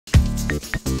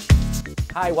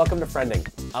Hi, welcome to Friending.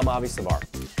 I'm Avi Savar.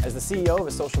 As the CEO of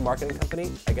a social marketing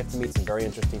company, I get to meet some very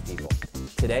interesting people.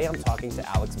 Today I'm talking to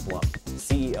Alex Blum,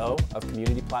 CEO of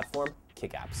community platform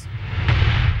KickApps.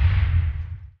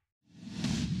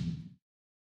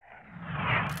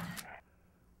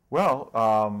 Well,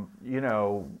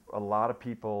 a lot of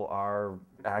people are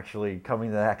actually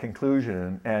coming to that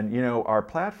conclusion. And, our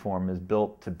platform is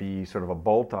built to be sort of a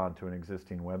bolt-on to an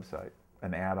existing website,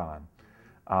 an add-on.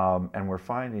 And we're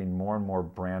finding more and more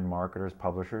brand marketers,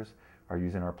 publishers, are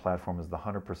using our platform as the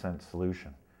 100%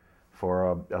 solution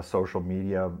for a social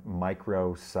media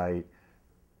micro site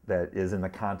that is in the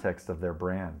context of their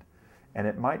brand. And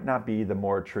it might not be the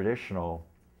more traditional,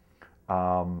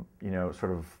 sort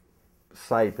of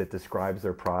site that describes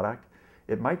their product.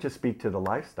 It might just speak to the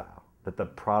lifestyle that the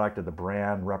product or the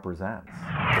brand represents.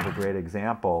 As a great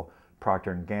example,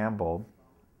 Procter & Gamble,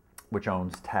 which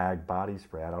owns Tag body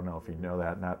spray. I don't know if you know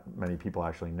that. Not many people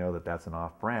actually know that that's an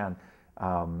off-brand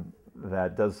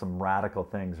that does some radical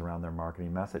things around their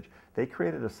marketing message. They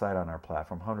created a site on our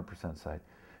platform, 100% site.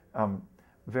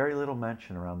 Very little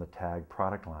mention around the Tag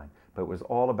product line, but it was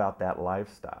all about that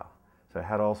lifestyle. So it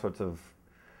had all sorts of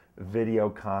video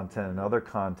content and other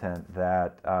content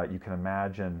that you can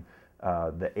imagine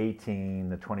the 18,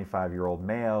 the 25-year-old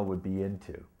male would be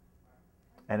into.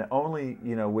 And only,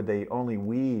 would they only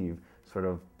weave sort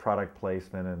of product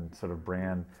placement and sort of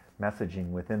brand messaging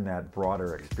within that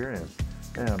broader experience,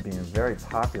 being a very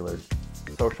popular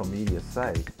social media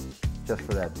site just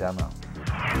for that demo.